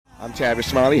I'm Tavis,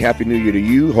 Smiley. Happy New Year to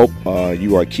you. Hope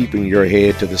you are keeping your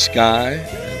head to the sky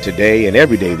today and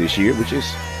every day this year, which is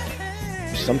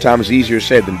sometimes easier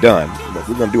said than done. But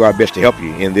we're going to do our best to help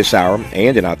you in this hour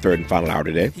and in our third and final hour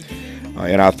today.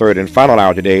 In our third and final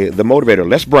hour today, the motivator,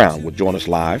 Les Brown, will join us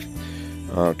live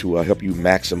to help you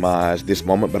maximize this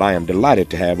moment. But I am delighted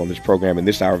to have on this program in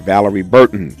this hour Valorie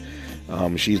Burton.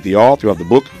 She's the author of the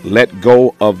book, Let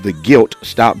Go of the Guilt,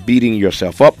 Stop Beating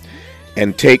Yourself Up,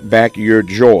 and Take Back Your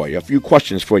Joy. A few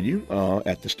questions for you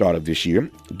at the start of this year.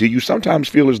 Do you sometimes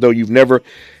feel as though you've never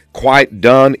quite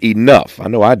done enough? I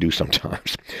know I do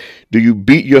sometimes. Do you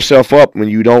beat yourself up when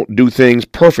you don't do things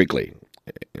perfectly?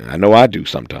 I know I do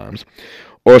sometimes.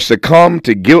 Or succumb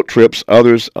to guilt trips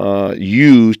others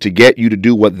use to get you to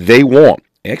do what they want.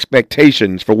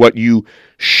 Expectations for what you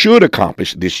should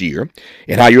accomplish this year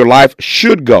and how your life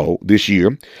should go this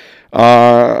year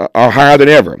are higher than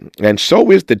ever. And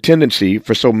so is the tendency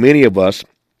for so many of us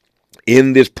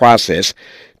in this process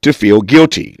to feel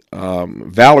guilty.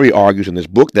 Valorie argues in this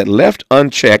book that left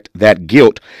unchecked, that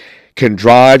guilt can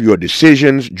drive your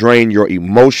decisions, drain your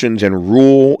emotions, and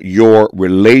rule your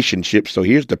relationships. So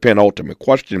here's the penultimate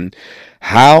question.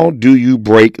 How do you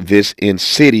break this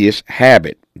insidious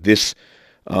habit, this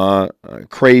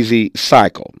crazy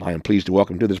cycle? I am pleased to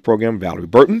welcome to this program Valorie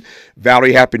Burton.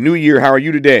 Valorie, Happy New Year. How are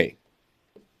you today?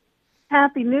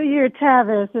 Happy New Year,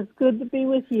 Tavis. It's good to be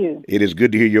with you. It is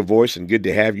good to hear your voice and good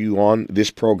to have you on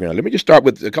this program. Let me just start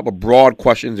with a couple of broad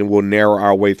questions and we'll narrow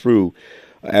our way through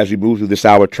as we move through this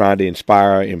hour, trying to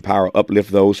inspire, empower, uplift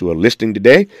those who are listening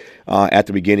today at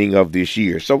the beginning of this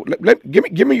year. So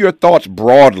give me your thoughts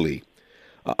broadly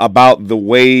about the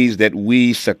ways that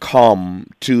we succumb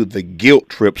to the guilt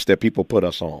trips that people put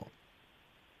us on.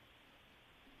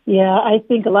 Yeah, I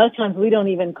think a lot of times we don't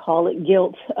even call it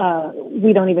guilt.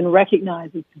 We don't even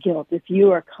recognize it's guilt. If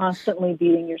you are constantly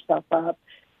beating yourself up,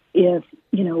 if,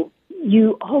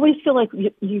 you always feel like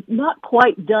you've not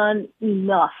quite done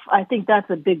enough. I think that's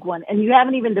a big one. And you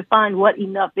haven't even defined what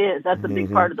enough is. That's a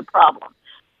big part of the problem.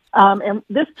 And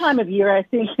this time of year, I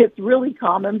think it's really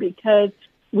common because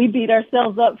we beat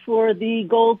ourselves up for the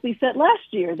goals we set last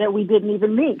year that we didn't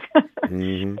even meet.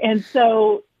 And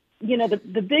so,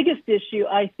 the biggest issue,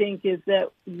 I think, is that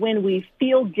when we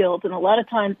feel guilt, and a lot of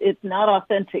times it's not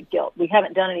authentic guilt. We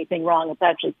haven't done anything wrong. It's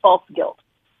actually false guilt.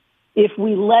 If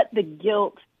we let the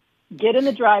guilt get in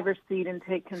the driver's seat and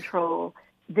take control,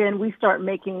 then we start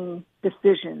making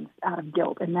decisions out of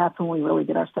guilt, and that's when we really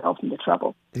get ourselves into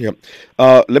trouble. Yep.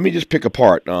 Let me just pick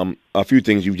apart a few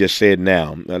things you've just said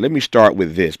now. Let me start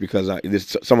with this because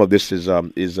some of this is a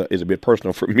bit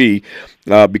personal for me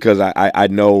because I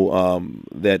know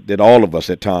that all of us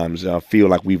at times feel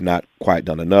like we've not quite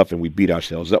done enough and we beat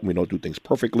ourselves up and we don't do things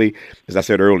perfectly. As I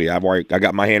said earlier, I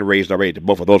got my hand raised already to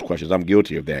both of those questions. I'm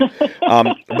guilty of that.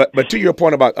 But to your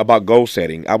point about goal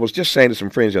setting, I was just saying to some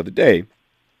friends the other day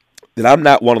that I'm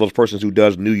not one of those persons who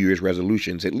does New Year's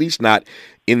resolutions, at least not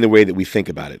in the way that we think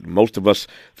about it. Most of us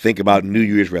think about New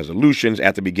Year's resolutions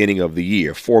at the beginning of the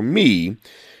year. For me,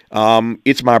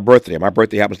 it's my birthday. My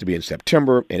birthday happens to be in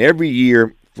September, and every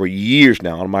year, for years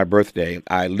now, on my birthday,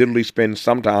 I literally spend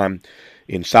some time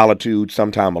in solitude,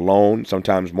 sometime alone,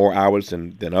 sometimes more hours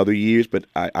than other years, but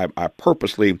I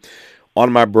purposely,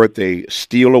 on my birthday,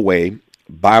 steal away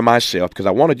by myself because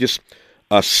I want to just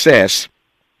assess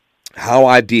how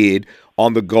I did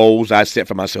on the goals I set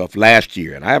for myself last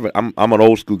year. And I'm an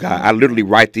old school guy. I literally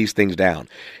write these things down.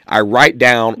 I write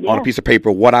down on a piece of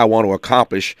paper what I want to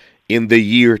accomplish in the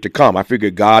year to come. I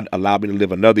figured God allowed me to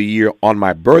live another year on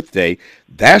my birthday.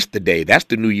 That's the day. That's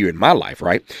the new year in my life,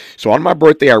 right? So on my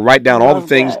birthday, I write down all the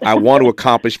things I want to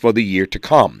accomplish for the year to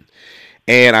come.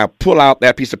 And I pull out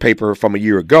that piece of paper from a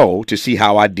year ago to see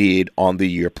how I did on the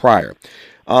year prior.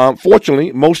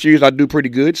 Fortunately, most years I do pretty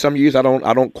good. Some years I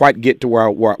don't quite get to where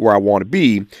I want to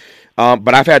be.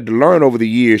 But I've had to learn over the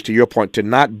years, to your point, to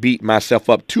not beat myself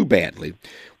up too badly.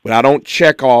 When I don't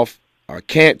check off or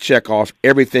can't check off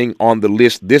everything on the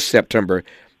list this September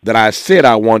that I said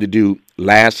I wanted to do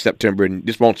last September, and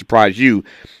this won't surprise you,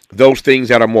 those things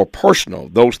that are more personal,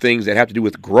 those things that have to do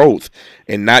with growth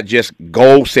and not just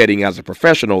goal setting as a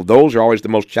professional, those are always the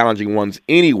most challenging ones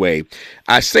anyway.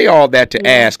 I say all that to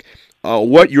ask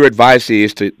what your advice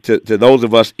is to those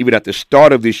of us, even at the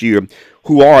start of this year,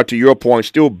 who are, to your point,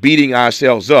 still beating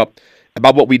ourselves up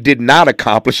about what we did not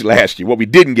accomplish last year, what we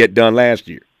didn't get done last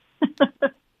year.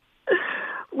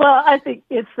 Well, I think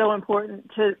it's so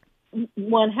important to,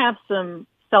 one, have some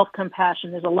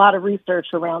self-compassion. There's a lot of research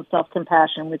around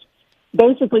self-compassion, which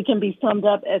basically can be summed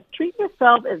up as treat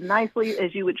yourself as nicely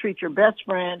as you would treat your best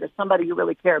friend or somebody you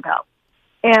really care about.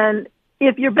 And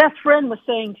if your best friend was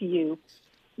saying to you,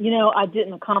 I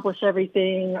didn't accomplish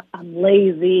everything. I'm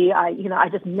lazy. I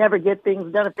just never get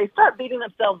things done. If they start beating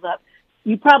themselves up,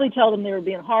 you probably tell them they were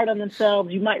being hard on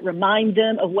themselves. You might remind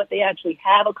them of what they actually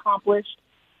have accomplished.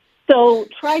 So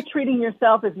try treating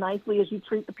yourself as nicely as you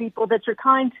treat the people that you're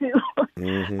kind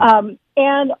to.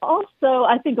 And also,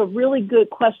 I think a really good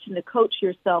question to coach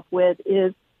yourself with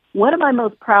is, what am I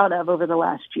most proud of over the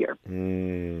last year?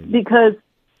 Because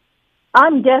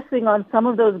I'm guessing on some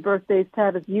of those birthdays,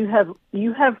 Tavis, you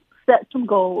have set some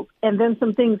goals, and then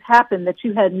some things happen that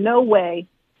you had no way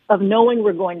of knowing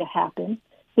were going to happen,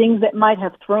 things that might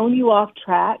have thrown you off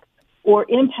track or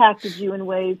impacted you in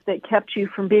ways that kept you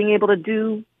from being able to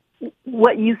do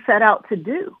what you set out to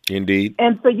do. Indeed.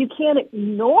 And so you can't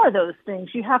ignore those things.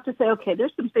 You have to say, okay,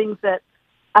 there's some things that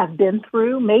I've been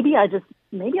through. Maybe I just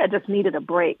needed a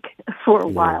break for a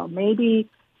while. Maybe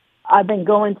I've been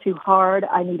going too hard.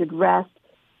 I needed rest.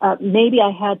 Maybe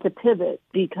I had to pivot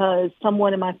because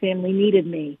someone in my family needed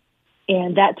me,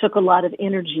 and that took a lot of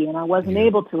energy, and I wasn't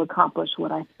able to accomplish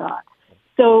what I thought.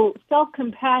 So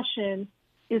self-compassion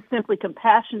is simply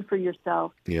compassion for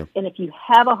yourself. Yeah. And if you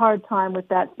have a hard time with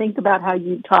that, think about how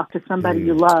you talk to somebody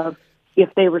you love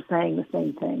if they were saying the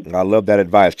same thing. I love that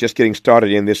advice. Just getting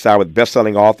started in this hour with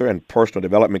best-selling author and personal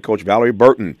development coach Valorie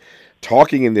Burton,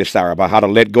 talking in this hour about how to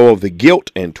let go of the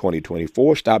guilt in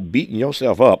 2024, stop beating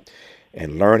yourself up,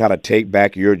 and learn how to take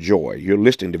back your joy. You're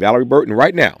listening to Valorie Burton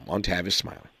right now on Tavis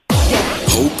Smiley.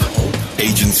 Hope,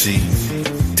 agency,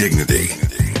 dignity.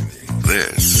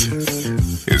 This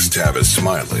is Tavis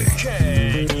Smiley.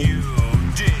 Can you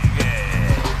dig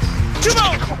it? Come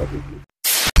on!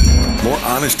 More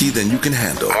honesty than you can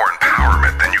handle. More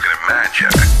empowerment than you can imagine.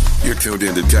 You're tuned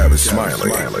in to Tavis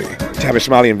Smiley. Tavis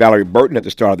Smiley and Valorie Burton at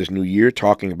the start of this new year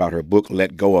talking about her book,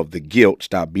 Let Go of the Guilt,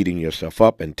 Stop Beating Yourself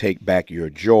Up, and Take Back Your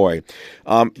Joy.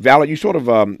 Valorie, you sort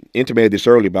of intimated this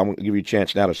earlier, but I'm going to give you a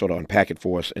chance now to sort of unpack it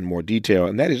for us in more detail,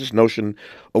 and that is this notion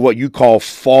of what you call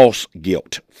false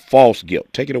guilt. False guilt.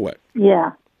 Take it away.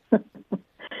 Yeah.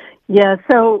 Yeah,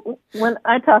 so when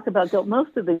I talk about guilt,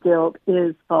 most of the guilt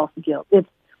is false guilt. It's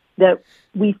that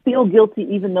we feel guilty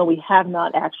even though we have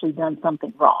not actually done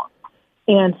something wrong.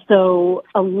 And so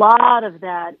a lot of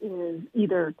that is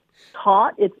either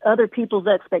taught, it's other people's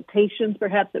expectations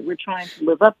perhaps that we're trying to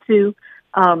live up to.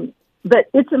 But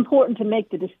it's important to make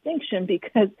the distinction,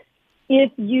 because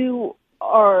if you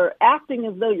are acting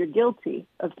as though you're guilty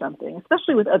of something,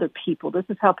 especially with other people, this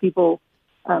is how people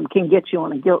can get you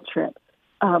on a guilt trip.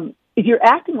 If you're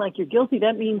acting like you're guilty,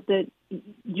 that means that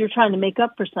you're trying to make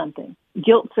up for something.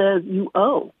 Guilt says you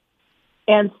owe.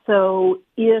 And so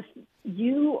if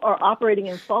you are operating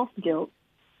in false guilt,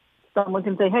 someone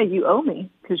can say, hey, you owe me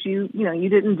because you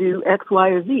didn't do X, Y,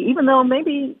 or Z, even though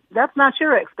maybe that's not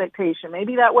your expectation.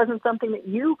 Maybe that wasn't something that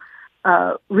you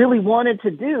really wanted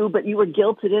to do, but you were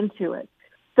guilted into it.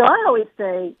 So I always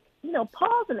say,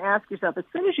 pause and ask yourself, as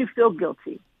soon as you feel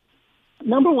guilty,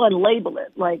 number one, label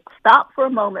it. Like, stop for a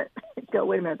moment and go,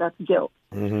 wait a minute, that's guilt.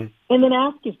 And then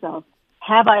ask yourself,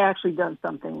 have I actually done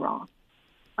something wrong?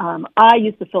 I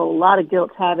used to feel a lot of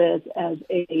guilt, Tavis,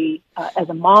 as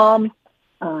a mom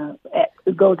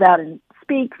who goes out and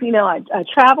speaks. I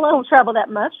travel. I don't travel that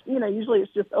much. Usually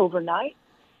it's just overnight.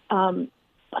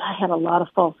 But I had a lot of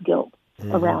false guilt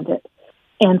around it.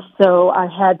 And so I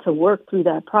had to work through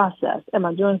that process. Am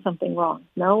I doing something wrong?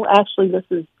 No, actually, this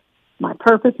is my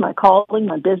purpose, my calling,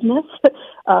 my business.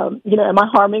 Am I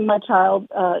harming my child?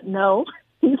 No,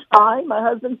 he's fine. My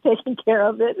husband's taking care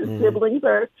of it. His siblings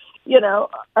are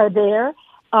there.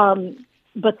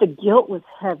 But the guilt was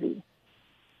heavy.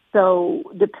 So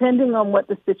depending on what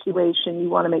the situation, you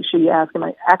want to make sure you ask, am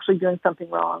I actually doing something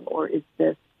wrong, or is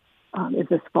this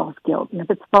false guilt? And if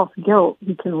it's false guilt,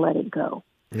 you can let it go.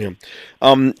 Yeah.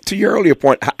 To your earlier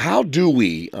point, how do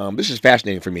we, this is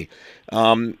fascinating for me,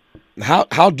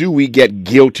 how do we get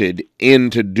guilted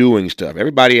into doing stuff?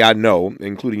 Everybody I know,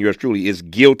 including yours truly, is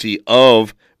guilty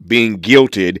of being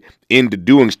guilted into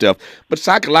doing stuff. But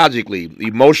psychologically,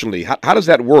 emotionally, how does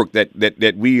that work,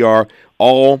 that we are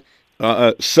all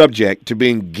subject to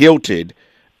being guilted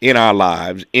in our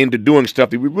lives into doing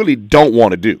stuff that we really don't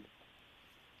want to do?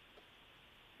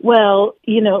 Well,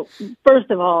 first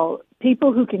of all,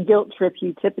 people who can guilt trip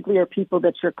you typically are people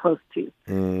that you're close to.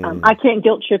 I can't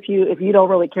guilt trip you if you don't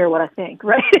really care what I think,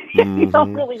 right? If you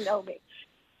don't really know me.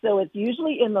 So it's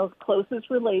usually in those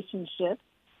closest relationships.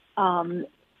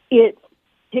 It's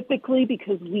typically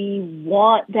because we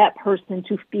want that person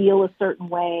to feel a certain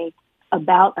way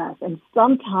about us. And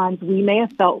sometimes we may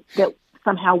have felt that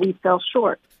somehow we fell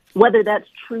short, whether that's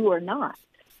true or not.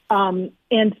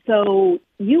 And so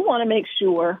you want to make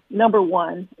sure, number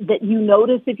one, that you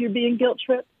notice if you're being guilt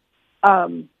tripped.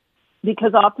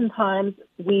 because oftentimes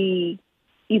we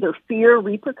either fear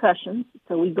repercussions,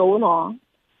 so we go along.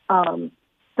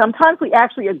 Sometimes we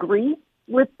actually agree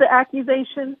with the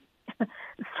accusation.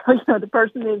 So, the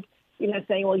person is,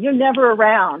 saying, well, you're never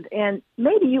around. And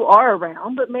maybe you are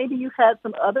around, but maybe you've had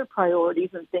some other priorities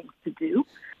and things to do.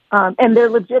 And they're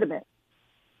legitimate.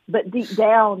 But deep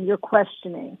down, you're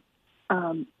questioning,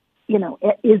 is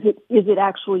it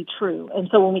actually true? And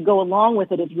so when we go along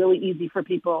with it, it's really easy for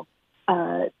people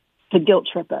to guilt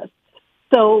trip us.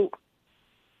 So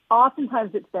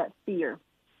oftentimes it's that fear.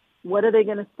 What are they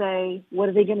going to say? What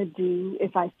are they going to do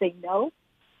if I say no?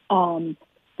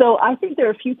 So I think there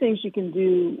are a few things you can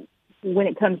do when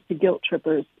it comes to guilt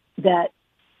trippers that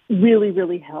really,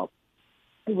 really help.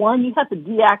 One, you have to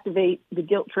deactivate the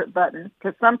guilt trip button,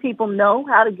 because some people know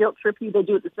how to guilt trip you. They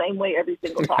do it the same way every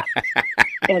single time.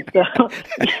 And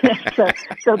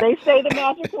so they say the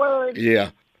magic word. Yeah.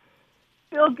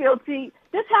 Feel guilty.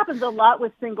 This happens a lot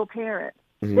with single parents.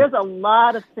 Mm-hmm. There's a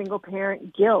lot of single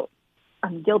parent guilt.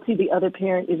 I'm guilty the other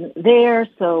parent isn't there.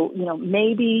 So,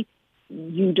 maybe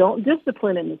you don't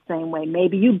discipline in the same way.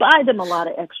 Maybe you buy them a lot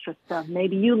of extra stuff.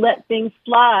 Maybe you let things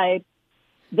slide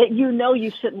that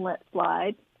you shouldn't let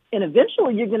slide. And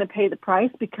eventually you're going to pay the price,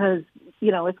 because,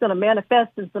 it's going to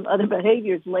manifest in some other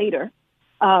behaviors later.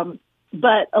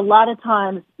 But a lot of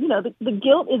times, the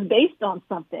guilt is based on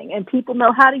something, and people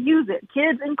know how to use it,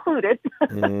 kids included,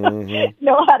 mm-hmm.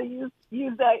 know how to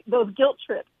use those guilt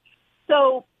trips.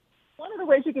 So one of the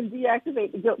ways you can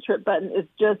deactivate the guilt trip button is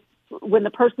just when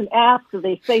the person asks or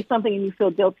they say something and you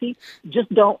feel guilty, just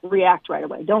don't react right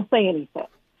away. Don't say anything.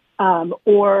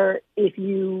 Or if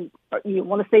you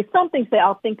want to say something, say,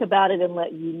 I'll think about it and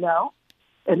let you know.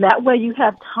 And that way you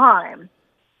have time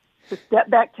to step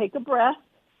back, take a breath,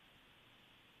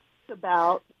 think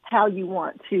about how you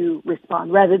want to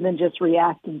respond rather than just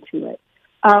reacting to it.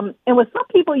 And with some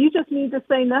people, you just need to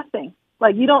say nothing.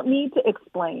 Like, you don't need to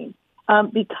explain.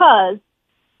 Because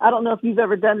I don't know if you've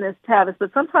ever done this, Tavis,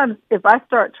 but sometimes if I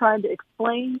start trying to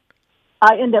explain,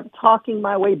 I end up talking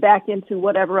my way back into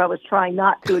whatever I was trying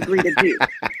not to agree to do.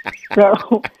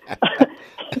 So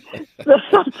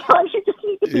sometimes you just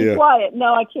need to be quiet.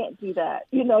 No, I can't do that.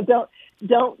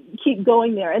 Don't keep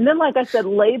going there. And then, like I said,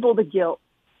 label the guilt.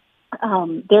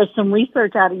 There's some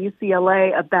research out of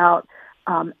UCLA about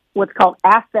what's called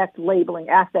affect labeling,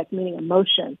 affect meaning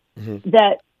emotion, mm-hmm.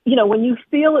 that, when you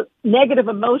feel negative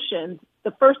emotions,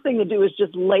 the first thing to do is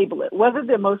just label it, whether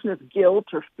the emotion is guilt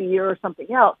or fear or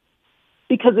something else,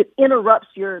 because it interrupts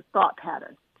your thought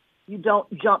pattern. You don't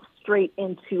jump straight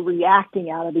into reacting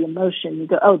out of the emotion. You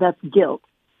go, oh, that's guilt.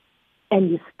 And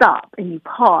you stop and you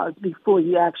pause before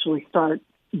you actually start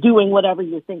doing whatever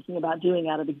you're thinking about doing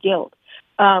out of the guilt.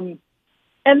 And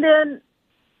then,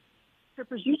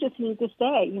 trippers, you just need to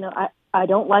say, I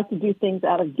don't like to do things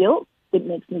out of guilt. It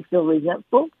makes me feel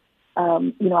resentful.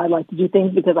 I like to do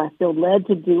things because I feel led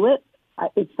to do it.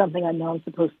 It's something I know I'm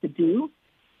supposed to do.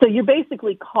 So you're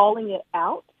basically calling it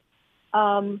out.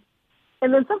 And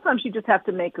then sometimes you just have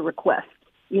to make a request.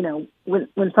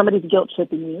 When somebody's guilt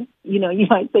tripping you, you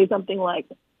might say something like,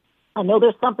 I know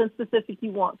there's something specific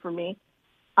you want from me.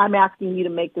 I'm asking you to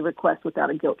make the request without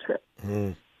a guilt trip.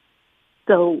 Mm.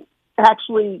 So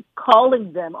actually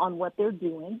calling them on what they're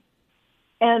doing,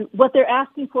 and what they're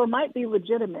asking for might be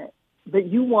legitimate, but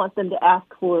you want them to ask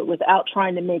for it without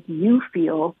trying to make you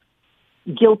feel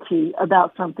guilty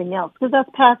about something else, because that's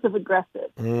passive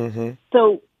aggressive. Mm-hmm.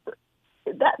 So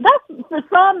that's for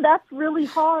some, that's really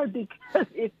hard, because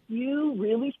if you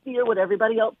really fear what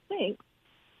everybody else thinks,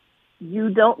 you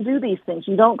don't do these things.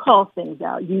 You don't call things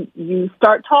out. You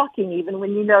start talking even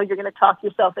when you know you're going to talk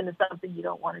yourself into something you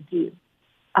don't want to do.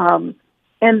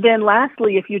 And then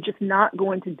lastly, if you're just not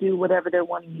going to do whatever they're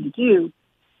wanting you to do,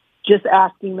 just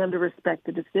asking them to respect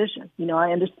the decision.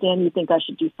 I understand you think I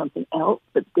should do something else,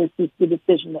 but this is the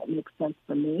decision that makes sense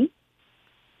for me.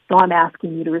 So I'm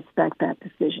asking you to respect that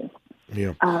decision.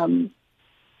 Yeah.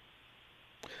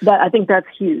 I think that's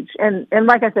huge. And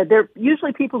like I said, they're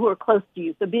usually people who are close to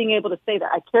you. So being able to say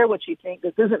that, I care what you think,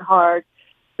 this isn't hard,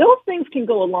 those things can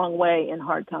go a long way in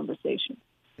hard conversation.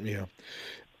 Yeah.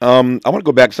 I want to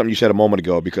go back to something you said a moment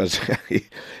ago, because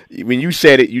when you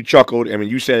said it, you chuckled, and when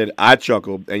you said it, I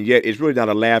chuckled, and yet it's really not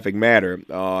a laughing matter.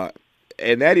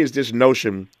 And that is this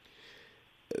notion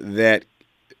that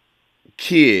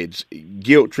kids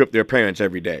guilt trip their parents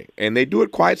every day, and they do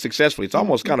it quite successfully. It's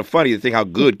almost kind of funny to think how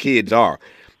good kids are.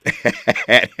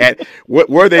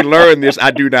 Where they learn this, I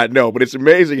do not know, but it's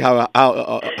amazing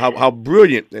how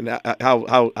brilliant and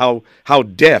how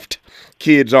deft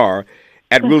kids are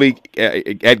at really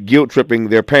at guilt tripping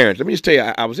their parents. Let me just tell you,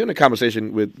 I was in a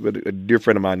conversation with a dear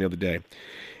friend of mine the other day,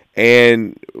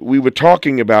 And we were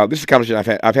talking about this is a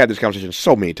conversation I've had this conversation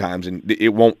so many times, and it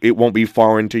won't be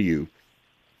foreign to you.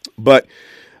 But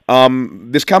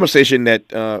this conversation that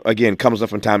again comes up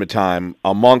from time to time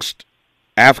amongst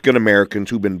African Americans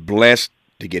who've been blessed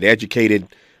to get educated,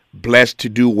 blessed to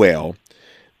do well.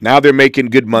 Now they're making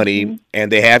good money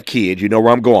and they have kids. You know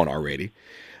where I'm going already.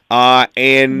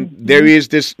 And there is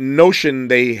this notion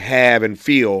they have and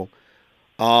feel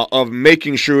of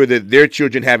making sure that their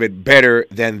children have it better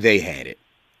than they had it.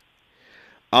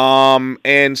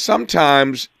 And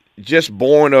sometimes just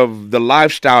born of the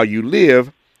lifestyle you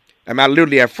live, I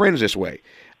literally have friends this way.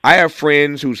 I have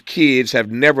friends whose kids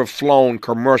have never flown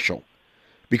commercial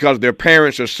because their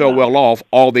parents are so well off,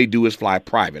 all they do is fly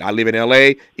private. I live in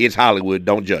L.A., it's Hollywood,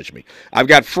 don't judge me. I've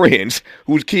got friends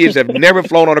whose kids have never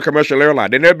flown on a commercial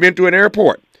airline. They've never been to an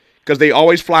airport because they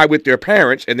always fly with their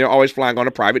parents and they're always flying on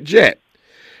a private jet.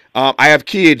 I have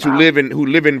kids who live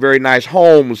in very nice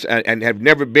homes and have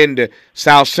never been to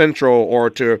South Central or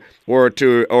to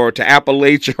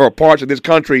Appalachia or parts of this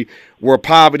country where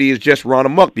poverty is just run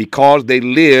amok because they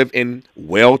live in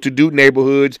well-to-do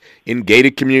neighborhoods, in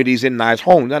gated communities, in nice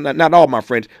homes. Not all my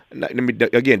friends.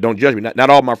 Again, don't judge me. Not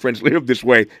all my friends live this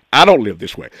way. I don't live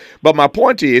this way. But my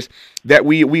point is that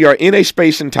we are in a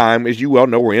space and time, as you well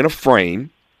know, we're in a frame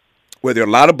where there are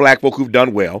a lot of black folk who've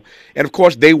done well. And, of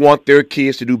course, they want their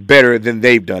kids to do better than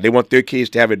they've done. They want their kids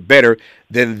to have it better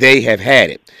than they have had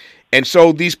it. And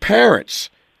so these parents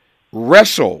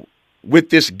wrestle with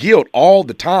this guilt all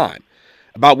the time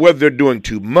about whether they're doing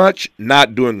too much,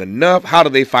 not doing enough. How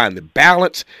do they find the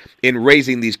balance in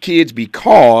raising these kids?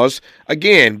 Because,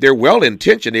 again, they're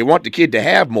well-intentioned. They want the kid to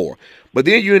have more. But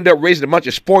then you end up raising a bunch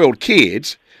of spoiled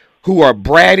kids who are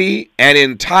bratty and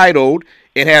entitled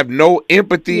and have no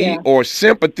empathy or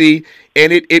sympathy,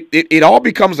 and it all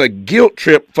becomes a guilt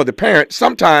trip for the parent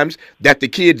sometimes that the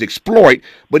kids exploit.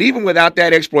 But even without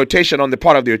that exploitation on the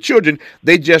part of their children,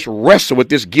 they just wrestle with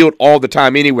this guilt all the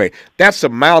time anyway. That's a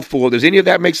mouthful. Does any of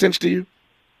that make sense to you?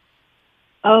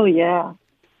 Oh, yeah.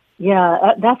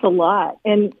 That's a lot.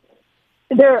 And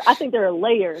I think there are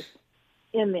layers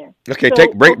in there. Okay,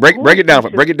 break it down for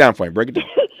me. Break it down.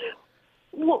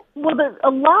 Well, a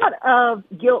lot of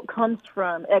guilt comes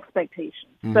from expectation.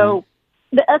 So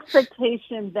the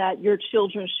expectation that your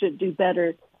children should do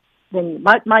better than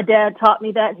my dad taught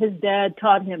me that, his dad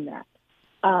taught him that.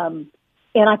 And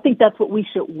I think that's what we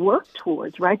should work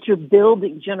towards, right? You're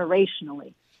building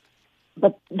generationally.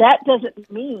 But that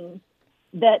doesn't mean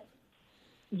that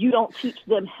you don't teach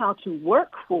them how to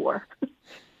work for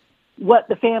what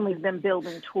the family's been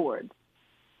building towards.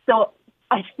 So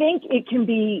I think it can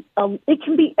be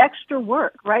extra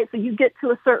work, right? So you get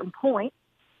to a certain point,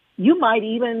 you might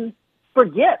even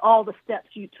forget all the steps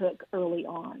you took early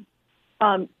on.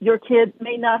 Your kids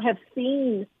may not have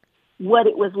seen what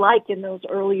it was like in those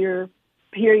earlier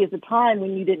periods of time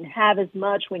when you didn't have as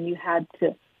much, when you had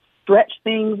to stretch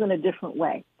things in a different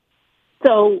way.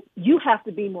 So you have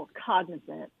to be more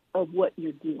cognizant of what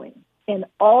you're doing. And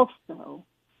also,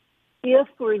 if,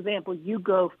 for example, you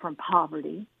go from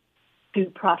poverty to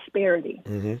prosperity,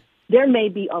 there may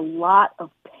be a lot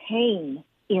of pain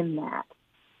in that.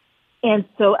 And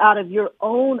so out of your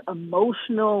own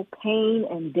emotional pain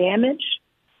and damage,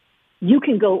 you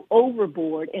can go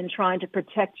overboard in trying to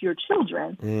protect your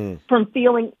children from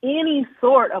feeling any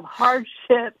sort of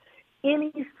hardship,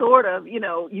 any sort of,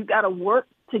 you got to work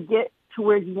to get to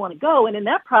where you want to go. And in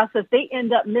that process, they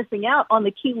end up missing out on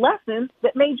the key lessons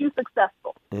that made you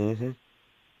successful.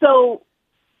 So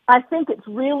I think it's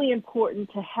really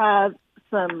important to have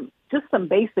some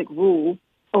basic rules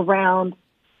around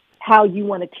how you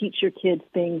want to teach your kids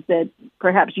things that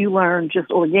perhaps you learned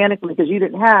just organically because you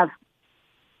didn't have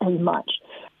as much.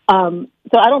 So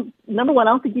number one,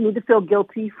 I don't think you need to feel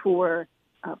guilty for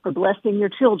blessing your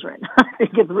children. I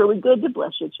think it's really good to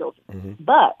bless your children.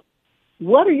 But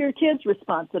what are your kids'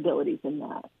 responsibilities in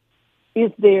that?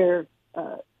 Is there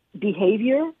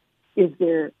behavior? Is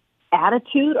there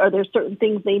attitude? Are there certain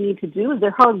things they need to do? Is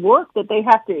there hard work that they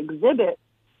have to exhibit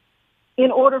in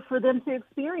order for them to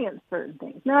experience certain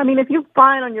things? Now, if you're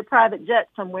flying on your private jet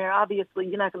somewhere, obviously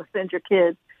you're not going to send your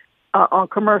kids on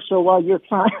commercial while you're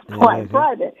flying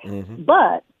private.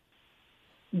 But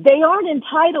they aren't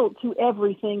entitled to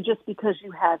everything just because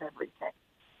you have everything.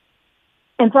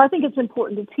 And so I think it's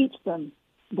important to teach them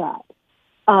that.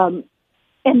 And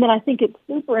then I think it's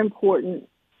super important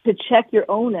to check your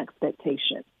own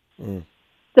expectations.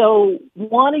 So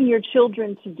wanting your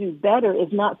children to do better is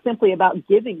not simply about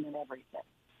giving them everything.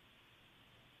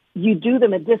 You do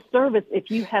them a disservice if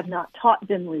you have not taught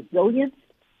them resilience,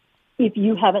 if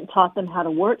you haven't taught them how to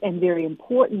work, and very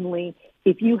importantly,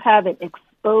 if you haven't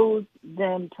expose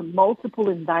them to multiple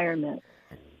environments.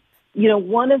 You know,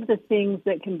 one of the things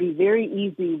that can be very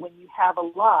easy when you have a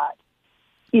lot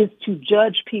is to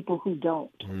judge people who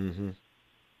don't. Mm-hmm.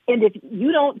 And if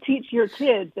you don't teach your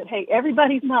kids that, hey,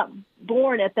 everybody's not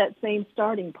born at that same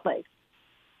starting place.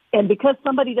 And because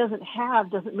somebody doesn't have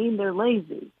doesn't mean they're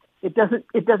lazy. It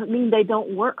doesn't mean they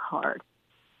don't work hard.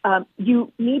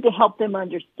 You need to help them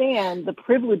understand the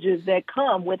privileges that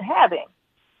come with having.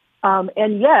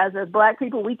 And yes, as Black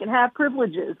people, we can have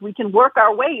privileges. We can work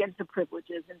our way into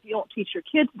privileges. And if you don't teach your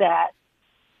kids that,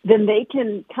 then they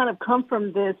can kind of come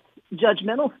from this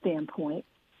judgmental standpoint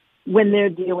when they're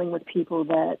dealing with people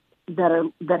that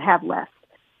have less.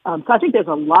 So I think there's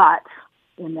a lot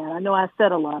in that. I know I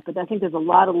said a lot, but I think there's a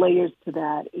lot of layers to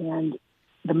that. And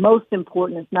the most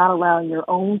important is not allowing your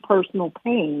own personal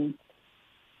pain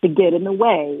to get in the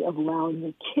way of allowing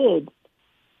your kids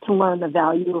to learn the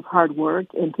value of hard work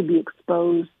and to be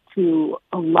exposed to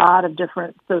a lot of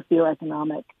different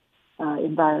socioeconomic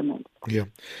environments. Yeah.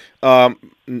 A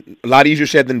lot easier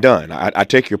said than done. I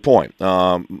take your point.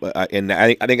 And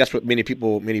I think that's what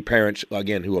many parents,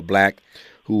 again, who are Black,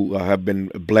 who have been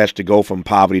blessed to go from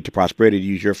poverty to prosperity, to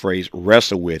use your phrase,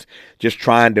 wrestle with, just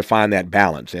trying to find that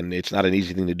balance. And it's not an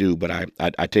easy thing to do, but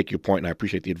I take your point and I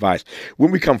appreciate the advice. When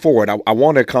we come forward, I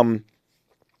want to come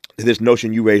to this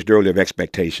notion you raised earlier of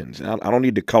expectations. And I don't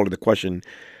need to color the question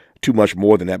too much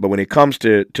more than that, but when it comes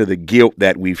to the guilt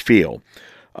that we feel,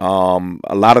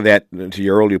 a lot of that, to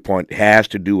your earlier point, has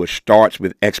to do or starts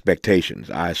with expectations.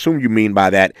 I assume you mean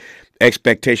by that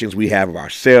expectations we have of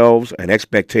ourselves and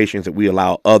expectations that we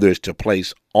allow others to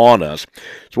place on us.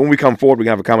 So when we come forward, we're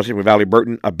going to have a conversation with Valorie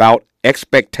Burton about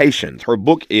expectations. Her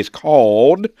book is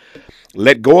called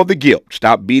Let Go of the Guilt.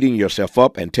 Stop beating yourself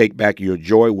up and take back your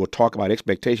joy. We'll talk about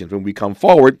expectations when we come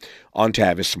forward on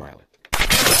Tavis Smiley.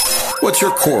 What's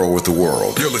your quarrel with the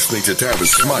world? You're listening to Tavis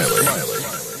Smiley.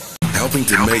 Helping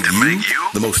to make you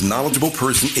the most knowledgeable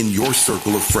person in your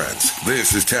circle of friends.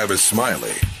 This is Tavis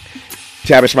Smiley.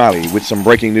 Tavis Smiley with some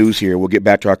breaking news here. We'll get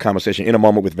back to our conversation in a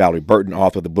moment with Valorie Burton,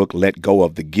 author of the book, Let Go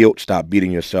of the Guilt, Stop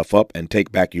Beating Yourself Up and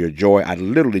Take Back Your Joy. I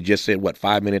literally just said,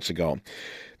 5 minutes ago,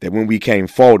 that when we came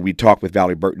forward, we talked with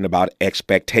Valorie Burton about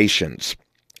expectations.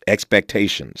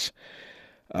 Expectations.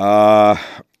 I'm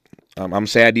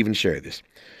sad to even share this.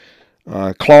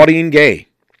 Claudine Gay,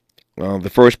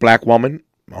 the first Black woman,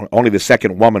 only the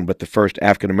second woman, but the first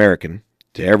African-American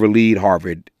to ever lead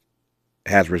Harvard,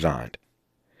 has resigned.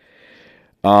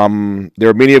 There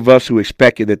are many of us who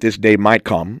expected that this day might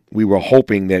come. We were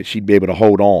hoping that she'd be able to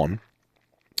hold on.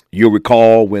 You'll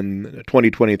recall when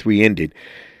 2023 ended,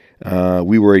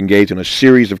 we were engaged in a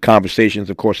series of conversations,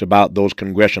 of course, about those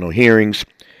congressional hearings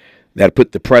that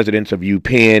put the presidents of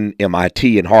UPenn,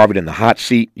 MIT, and Harvard in the hot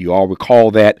seat. You all recall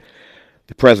that.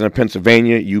 The president of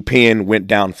Pennsylvania, UPenn, went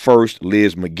down first.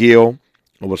 Liz McGill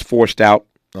was forced out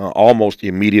almost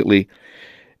immediately.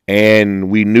 And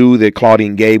we knew that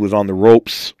Claudine Gay was on the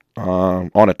ropes, on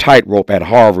a tightrope at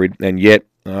Harvard. And yet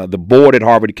the board at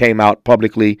Harvard came out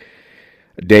publicly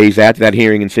days after that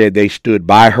hearing and said they stood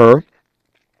by her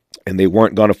and they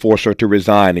weren't going to force her to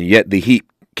resign. And yet the heat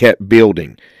kept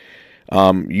building.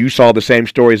 You saw the same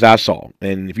stories I saw.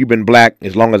 And if you've been Black,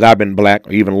 as long as I've been Black,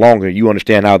 or even longer, you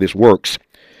understand how this works.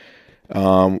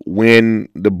 When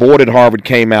the board at Harvard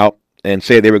came out and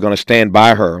said they were going to stand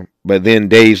by her, but then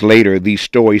days later, these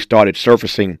stories started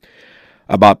surfacing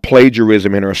about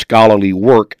plagiarism in her scholarly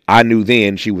work, I knew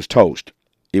then she was toast.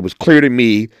 It was clear to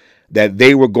me that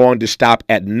they were going to stop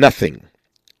at nothing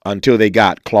until they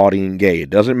got Claudine Gay. It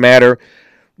doesn't matter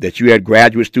that you had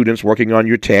graduate students working on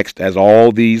your text, as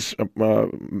all these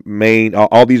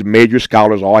major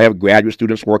scholars all have graduate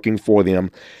students working for them.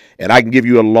 And I can give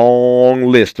you a long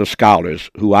list of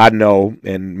scholars who I know,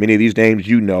 and many of these names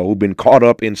you know, who've been caught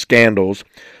up in scandals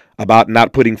about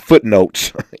not putting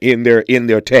footnotes in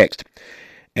their text.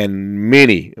 And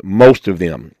most of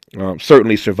them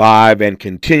certainly survive and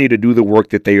continue to do the work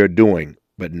that they are doing,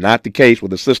 but not the case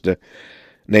with a sister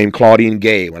named Claudine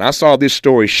Gay. When I saw this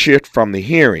story shift from the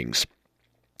hearings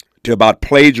to about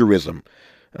plagiarism,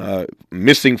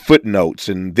 missing footnotes,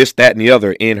 and this, that, and the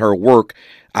other in her work,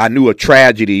 I knew a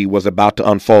tragedy was about to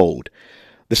unfold.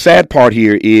 The sad part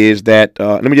here is that,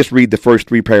 let me just read the first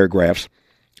 3 paragraphs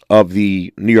of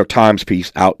the New York Times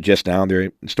piece out just now. There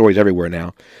are stories everywhere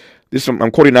now.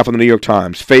 I'm quoting now from the New York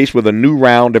Times. Faced with a new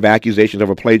round of accusations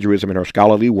over plagiarism in her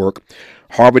scholarly work,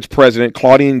 Harvard's president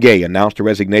Claudine Gay announced her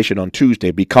resignation on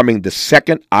Tuesday, becoming the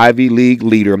second Ivy League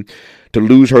leader to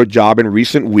lose her job in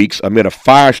recent weeks amid a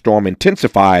firestorm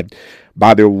intensified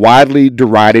by their widely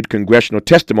derided congressional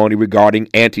testimony regarding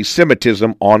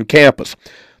anti-Semitism on campus.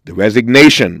 The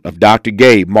resignation of Dr.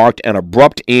 Gay marked an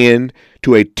abrupt end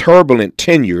to a turbulent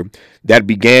tenure that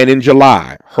began in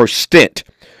July. Her stint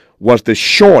was the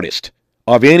shortest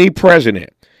of any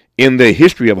president in the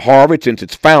history of Harvard since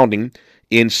its founding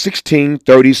in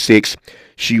 1636.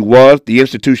 She was the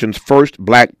institution's first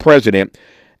black president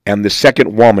and the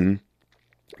second woman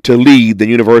to lead the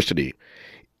university.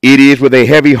 It is with a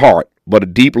heavy heart but a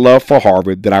deep love for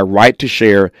Harvard that I write to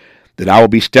share that I will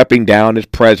be stepping down as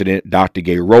president, Dr.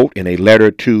 Gay wrote in a letter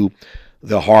to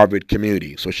the Harvard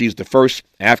community. So she's the first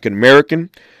African American,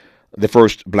 the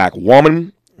first black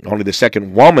woman, only the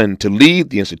second woman to lead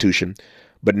the institution,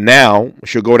 but now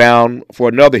she'll go down for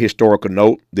another historical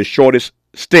note, the shortest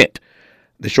stint,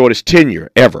 the shortest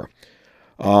tenure ever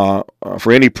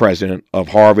for any president of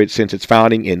Harvard since its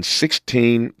founding in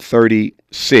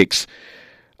 1636.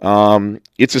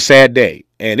 It's a sad day,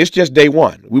 and it's just day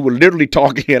one. We were literally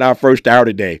talking in our first hour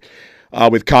today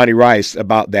with Connie Rice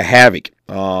about the havoc,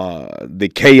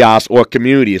 the chaos or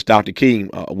community, as Dr.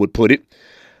 King would put it,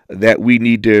 that we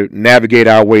need to navigate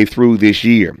our way through this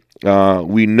year.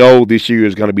 We know this year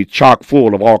is going to be chock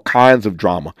full of all kinds of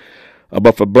drama.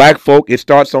 But for black folk, it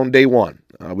starts on day one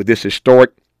with this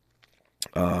historic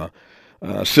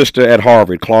sister at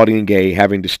Harvard, Claudine Gay,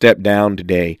 having to step down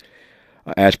today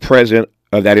as president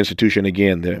of that institution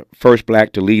again. The first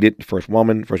black to lead it, the first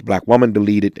black woman to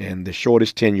lead it, and the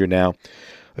shortest tenure now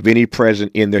of any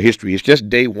president in their history. It's just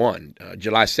day one,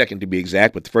 July 2nd to be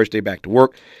exact, but the first day back to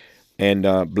work, and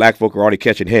black folk are already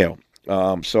catching hell.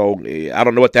 So I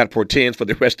don't know what that portends for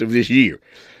the rest of this year.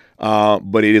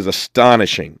 But it is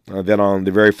astonishing that on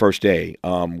the very first day,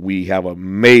 we have a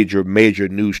major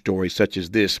news story such as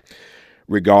this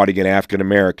regarding an African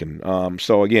American.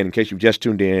 So again, in case you've just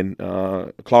tuned in,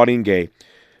 Claudine Gay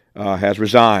has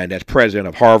resigned as president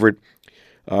of Harvard.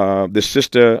 The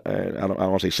sister, I don't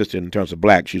want to say sister in terms of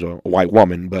black, she's a white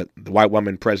woman, but the white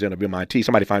woman president of MIT,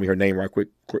 somebody find me her name right quick,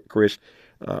 Chris,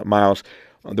 Miles.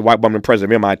 The white woman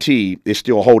president of MIT is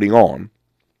still holding on.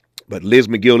 But Liz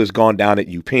McGill has gone down at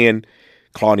UPenn.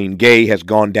 Claudine Gay has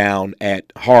gone down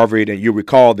at Harvard. And you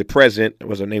recall the president,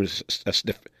 her name is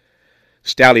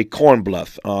Sally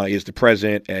Kornbluth, is the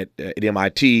president at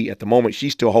MIT. At the moment,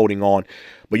 she's still holding on.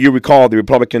 But you recall the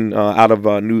Republican out of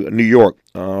New York,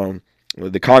 the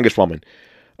congresswoman,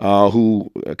 who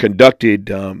conducted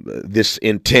this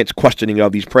intense questioning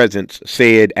of these presidents,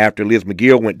 said after Liz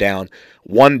McGill went down,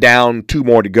 one down, two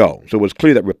more to go. So it was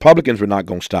clear that Republicans were not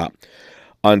going to stop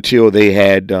until they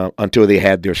had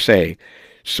their say.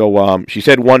 So she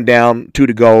said one down, two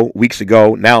to go weeks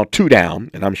ago. Now two down,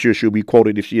 and I'm sure she'll be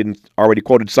quoted if she hadn't already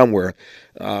quoted somewhere.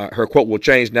 Her quote will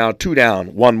change now: two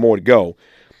down, one more to go.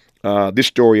 This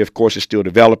story, of course, is still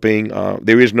developing.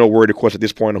 There is no word, of course, at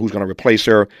this point on who's going to replace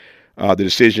her. The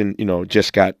decision,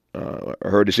 just got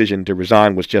her decision to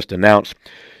resign was just announced.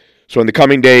 So in the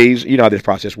coming days, you know how this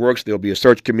process works. There'll be a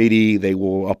search committee. They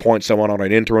will appoint someone on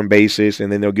an interim basis, and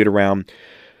then they'll get around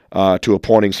to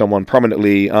appointing someone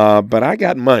permanently. But I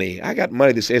got money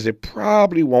that says it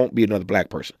probably won't be another black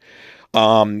person.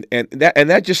 And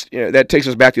that just that takes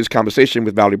us back to this conversation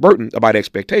with Valorie Burton about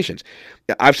expectations.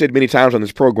 I've said many times on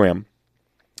this program,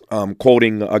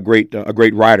 quoting a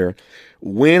great writer,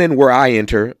 when and where I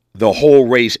enter, the whole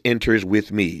race enters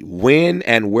with me. When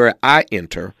and where I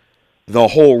enter, the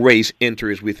whole race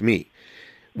enters with me.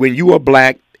 When you are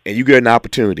black and you get an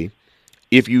opportunity,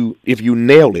 if you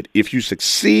nail it, if you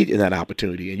succeed in that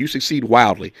opportunity and you succeed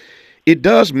wildly, it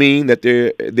does mean that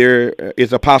there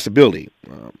is a possibility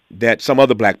that some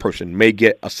other black person may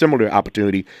get a similar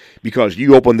opportunity because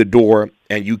you opened the door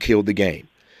and you killed the game.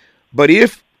 But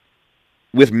if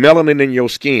with melanin in your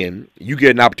skin, you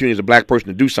get an opportunity as a black person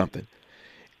to do something,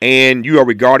 and you are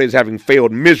regarded as having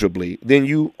failed miserably, then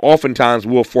you oftentimes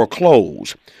will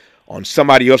foreclose on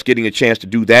somebody else getting a chance to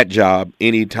do that job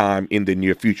anytime in the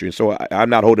near future. And so I'm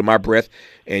not holding my breath,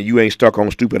 and you ain't stuck on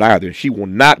stupid either. She will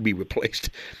not be replaced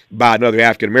by another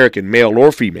African-American, male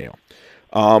or female.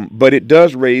 But it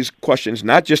does raise questions,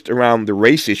 not just around the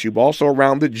race issue, but also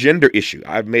around the gender issue.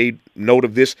 I've made note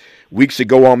of this weeks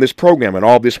ago on this program, and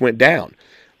all this went down.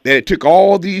 That it took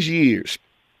all these years,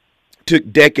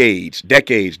 took decades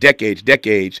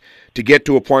to get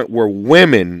to a point where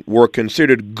women were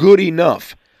considered good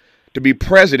enough to be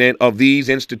president of these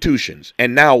institutions.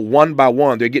 And now one by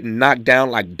one, they're getting knocked down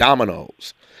like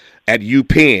dominoes at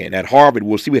UPenn, at Harvard.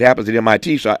 We'll see what happens at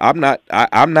MIT. So I'm not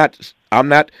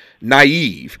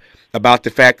naive about the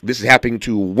fact this is happening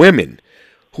to women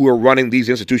who are running these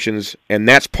institutions, and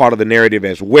that's part of the narrative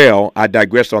as well. I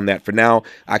digress on that for now.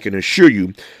 I can assure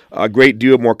you a great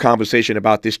deal more conversation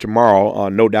about this tomorrow,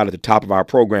 no doubt at the top of our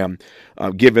program,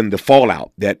 given the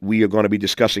fallout that we are going to be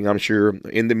discussing, I'm sure,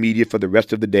 in the media for the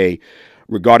rest of the day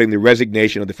regarding the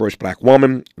resignation of the first black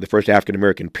woman, the first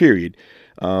African-American period,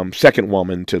 second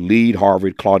woman to lead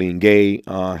Harvard, Claudine Gay,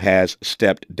 has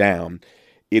stepped down.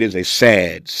 It is a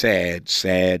sad, sad,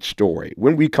 sad story.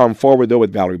 When we come forward, though,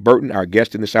 with Valorie Burton, our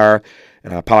guest in this hour,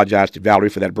 and I apologize to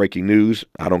Valorie for that breaking news.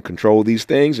 I don't control these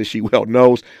things, as she well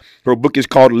knows. Her book is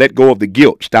called Let Go of the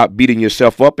Guilt. Stop beating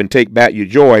yourself up and take back your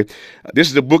joy. This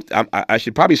is a book, I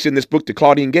should probably send this book to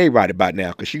Claudine Gay right about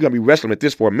now, because she's going to be wrestling with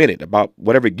this for a minute about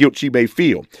whatever guilt she may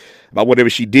feel, about whatever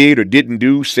she did or didn't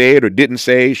do, said or didn't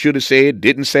say, should have said,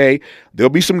 didn't say. There'll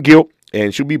be some guilt,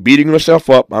 and she'll be beating herself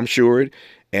up, I'm sure,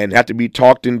 and have to be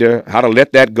talked into how to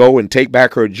let that go and take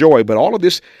back her joy. But all of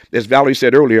this, as Valerie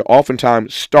said earlier,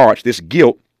 oftentimes this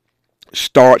guilt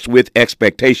starts with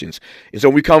expectations. And so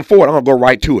when we come forward, I'm going to go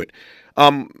right to it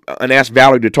and ask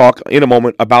Valerie to talk in a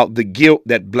moment about the guilt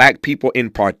that black people in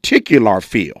particular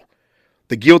feel,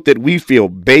 the guilt that we feel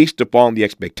based upon the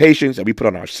expectations that we put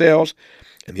on ourselves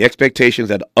and the expectations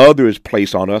that others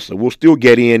place on us. So we'll still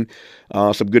get in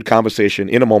some good conversation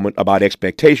in a moment about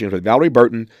expectations with Valorie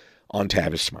Burton on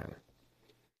Tavis Smiley.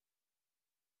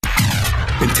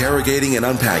 Interrogating and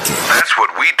unpacking. That's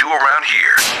what we do around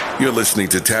here. You're listening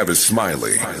to Tavis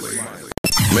Smiley.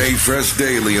 Made fresh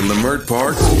daily in the Mert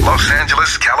Park, Los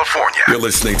Angeles, California. You're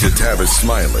listening to Tavis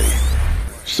Smiley.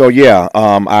 So, yeah,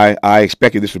 I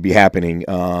expected this would be happening.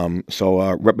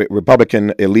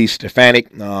 Republican Elise Stefanik,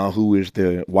 who is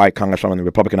the white congresswoman,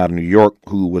 Republican out of New York,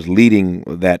 who was leading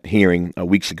that hearing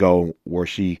weeks ago where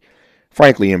she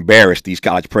frankly embarrassed these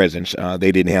college presidents.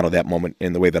 They didn't handle that moment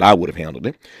in the way that I would have handled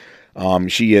it.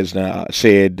 She has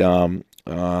said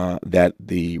that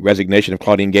the resignation of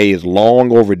Claudine Gay is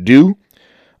long overdue.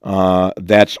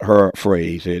 That's her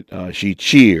phrase. She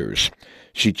cheers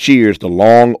the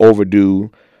long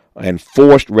overdue and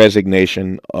forced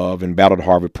resignation of embattled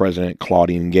Harvard president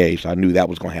Claudine Gay. So I knew that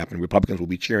was going to happen. Republicans will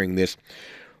be cheering this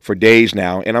for days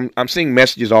now, and I'm seeing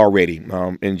messages already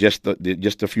in just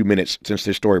a few minutes since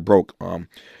this story broke.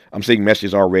 I'm seeing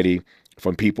messages already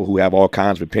from people who have all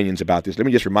kinds of opinions about this. Let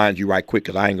me just remind you right quick,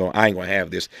 because I ain't gonna have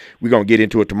this. We're gonna get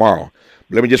into it tomorrow.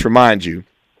 But let me just remind you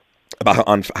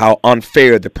about how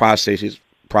unfair the process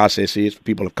is for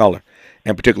people of color,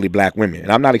 and particularly black women.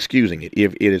 And I'm not excusing it.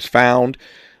 If it is found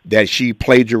that she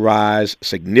plagiarized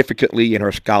significantly in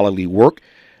her scholarly work,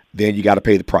 then you got to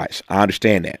pay the price. I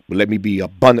understand that. But let me be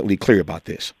abundantly clear about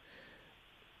this.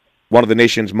 One of the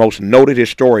nation's most noted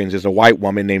historians is a white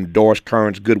woman named Doris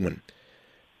Kearns Goodwin.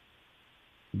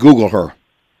 Google her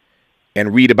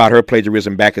and read about her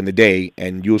plagiarism back in the day,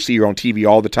 and you'll see her on TV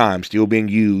all the time, still being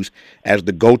used as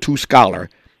the go-to scholar,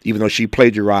 even though she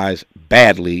plagiarized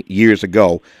badly years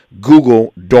ago.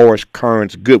 Google Doris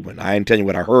Kearns Goodwin. I ain't telling you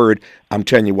what I heard. I'm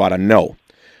telling you what I know.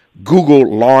 Google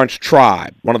Lawrence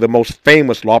Tribe, one of the most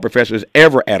famous law professors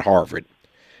ever at Harvard.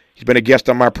 He's been a guest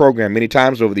on my program many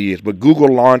times over the years. But Google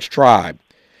Lawrence Tribe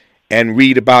and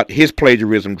read about his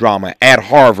plagiarism drama at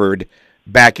Harvard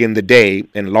back in the day.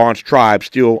 And Lawrence Tribe,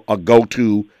 still a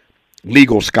go-to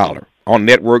legal scholar on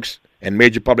networks and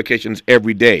major publications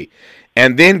every day.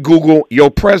 And then Google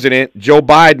your president, Joe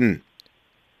Biden.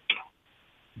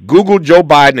 Google Joe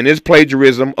Biden and his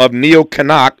plagiarism of Neil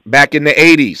Kinnock back in the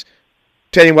 80s.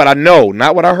 Tell you what I know,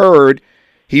 not what I heard.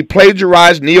 He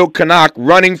plagiarized Neil Kinnock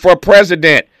running for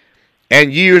president.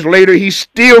 And years later, he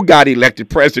still got elected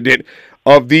president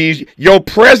of these. Your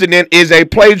president is a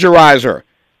plagiarizer.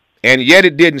 And yet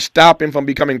it didn't stop him from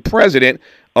becoming president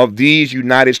of these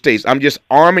United States. I'm just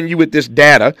arming you with this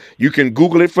data. You can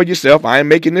Google it for yourself. I am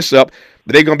making this up.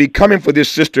 But they're going to be coming for this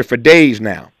sister for days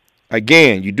now.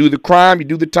 Again, you do the crime, you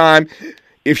do the time.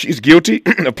 If she's guilty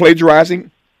of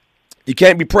plagiarizing, you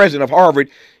can't be president of Harvard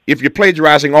if you're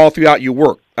plagiarizing all throughout your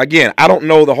work. Again, I don't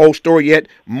know the whole story yet.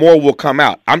 More will come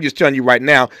out. I'm just telling you right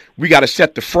now, we got to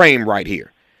set the frame right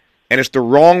here. And it's the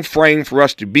wrong frame for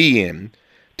us to be in,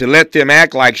 to let them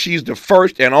act like she's the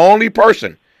first and only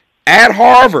person at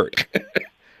Harvard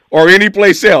or any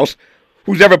place else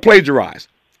who's ever plagiarized.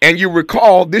 And you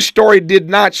recall, this story did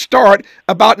not start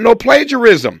about no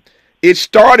plagiarism. It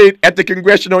started at the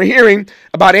congressional hearing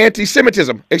about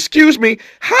anti-Semitism. Excuse me,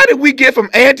 how did we get from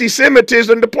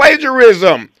anti-Semitism to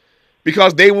plagiarism?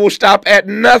 Because they will stop at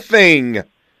nothing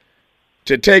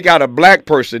to take out a black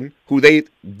person who they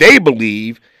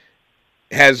believe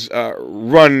has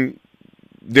run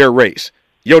their race.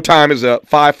 Your time is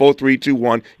 5, 4, 3, 2,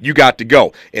 1. You got to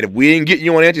go. And if we ain't getting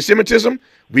you on anti-Semitism,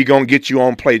 We going to get you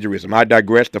on plagiarism. I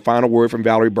digress. The final word from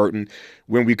Valorie Burton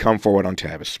when we come forward on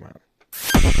Tavis Smiley.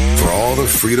 For all the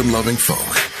freedom-loving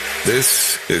folk,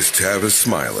 this is Tavis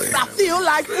Smiley. I feel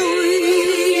like freedom.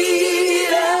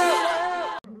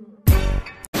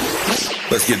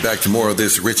 Let's get back to more of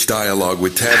this rich dialogue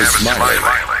with Tavis Smiley.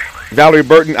 Valorie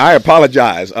Burton, I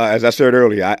apologize. As I said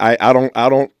earlier, I'm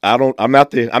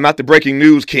not the breaking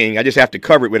news king. I just have to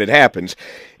cover it when it happens,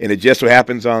 and it just so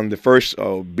happens on the first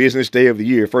business day of the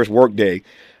year, first work day.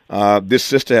 This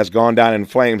sister has gone down in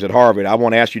flames at Harvard. I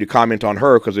won't ask you to comment on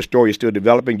her because the story is still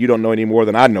developing. You don't know any more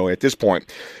than I know at this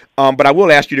point. But I will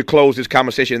ask you to close this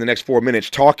conversation in the next 4 minutes,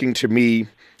 talking to me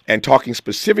and talking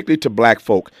specifically to black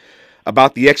folk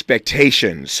about the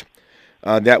expectations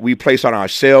that we place on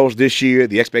ourselves this year,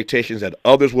 the expectations that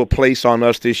others will place on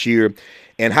us this year,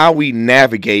 and how we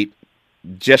navigate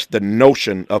just the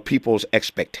notion of people's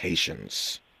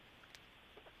expectations.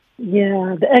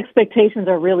 Yeah, the expectations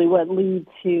are really what lead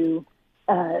to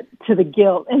the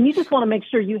guilt. And you just want to make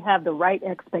sure you have the right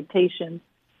expectations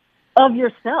of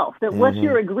yourself, that what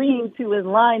you're agreeing to is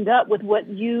lined up with what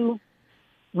you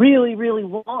really, really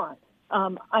want.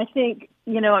 I think,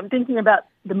 I'm thinking about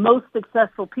the most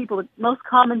successful people, the most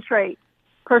common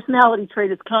personality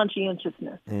trait is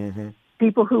conscientiousness.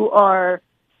 People who are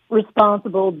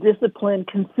responsible, disciplined,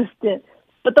 consistent.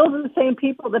 But those are the same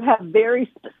people that have very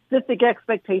specific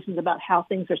expectations about how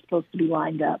things are supposed to be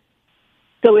lined up.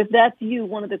 So if that's you,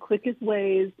 one of the quickest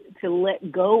ways to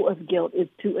let go of guilt is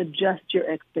to adjust your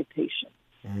expectations.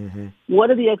 What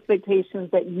are the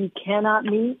expectations that you cannot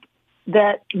meet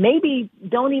that maybe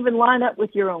don't even line up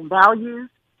with your own values?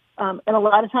 And a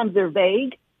lot of times they're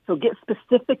vague. So get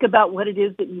specific about what it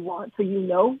is that you want so you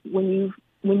know when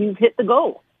you've hit the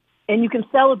goal. And you can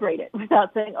celebrate it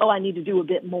without saying, I need to do a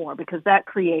bit more, because that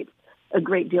creates a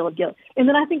great deal of guilt. And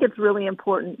then I think it's really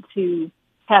important to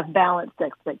have balanced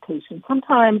expectations.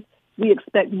 Sometimes we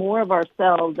expect more of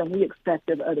ourselves than we expect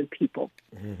of other people.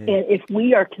 And if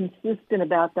we are consistent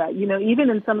about that, even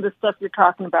in some of the stuff you're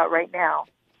talking about right now,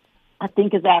 I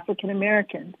think as African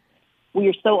Americans, we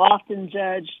are so often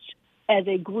judged as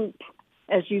a group.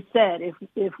 As you said,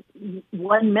 if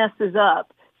one messes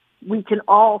up, we can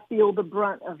all feel the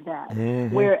brunt of that.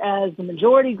 Whereas the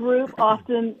majority group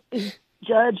often is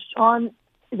judged on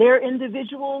their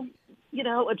individual,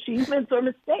 achievements or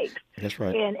mistakes. That's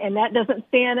right. And that doesn't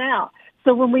stand out.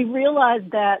 So when we realize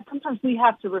that, sometimes we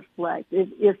have to reflect.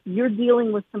 If you're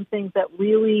dealing with some things that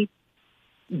really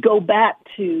go back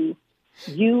to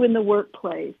you in the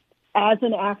workplace, as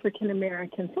an African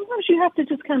American, sometimes you have to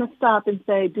just kind of stop and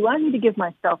say, do I need to give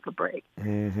myself a break?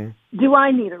 Do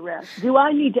I need a rest? Do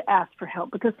I need to ask for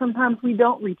help? Because sometimes we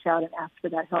don't reach out and ask for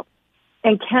that help.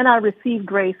 And can I receive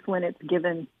grace when it's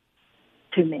given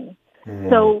to me?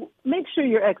 So make sure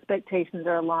your expectations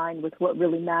are aligned with what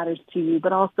really matters to you,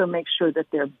 but also make sure that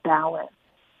they're balanced.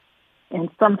 And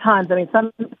sometimes,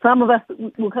 some of us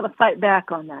will kind of fight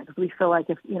back on that because we feel like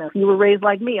if you were raised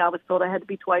like me, I was told I had to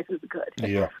be twice as good.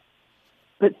 Yeah.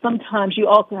 But sometimes you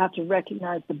also have to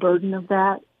recognize the burden of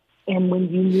that. And when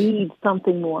you need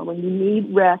something more, when you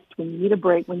need rest, when you need a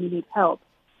break, when you need help,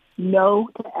 know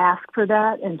to ask for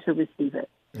that and to receive it.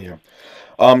 Yeah.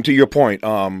 To your point,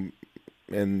 and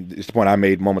it's the point I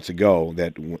made moments ago,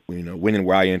 that when and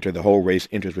where I enter, the whole race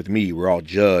enters with me. We're all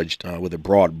judged with a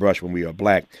broad brush when we are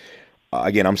black.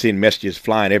 Again, I'm seeing messages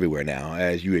flying everywhere now,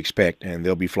 as you expect, and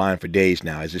they'll be flying for days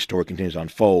now as this story continues to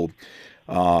unfold.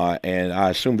 And I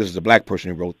assume this is a black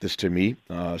person who wrote this to me,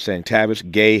 saying, Tavis,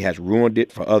 gay has ruined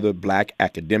it for other black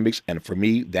academics, and for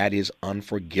me, that is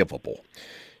unforgivable.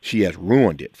 She has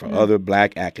ruined it for other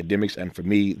black academics, and for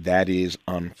me, that is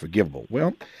unforgivable.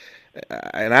 Well,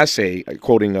 and I say,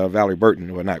 quoting Valorie Burton,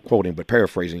 or not quoting, but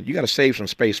paraphrasing, you got to save some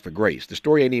space for grace. The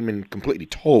story ain't even completely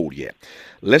told yet.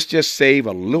 Let's just save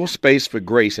a little space for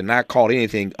grace and not call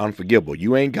anything unforgivable.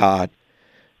 You ain't God.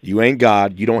 You ain't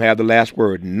God. You don't have the last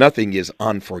word. Nothing is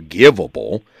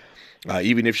unforgivable.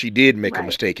 Even if she did make a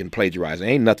mistake and plagiarize, there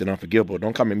ain't nothing unforgivable.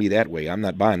 Don't come at me that way. I'm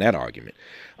not buying that argument.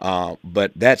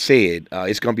 But that said,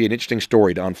 it's going to be an interesting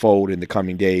story to unfold in the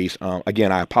coming days.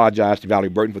 Again, I apologize to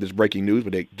Valorie Burton for this breaking news,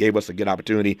 but it gave us a good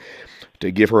opportunity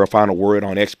to give her a final word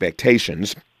on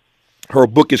expectations. Her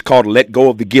book is called Let Go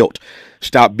of the Guilt.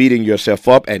 Stop beating yourself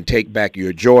up and take back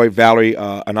your joy. Valorie,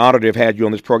 an honor to have had you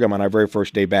on this program on our very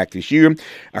first day back this year.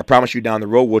 I promise you down the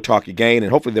road we'll talk again,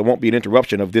 and hopefully there won't be an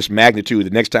interruption of this magnitude the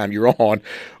next time you're on.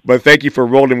 But thank you for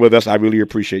rolling with us. I really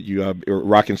appreciate you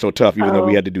rocking so tough, even though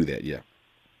we had to do that. Yeah.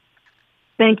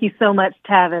 Thank you so much,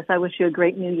 Tavis. I wish you a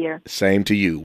great new year. Same to you.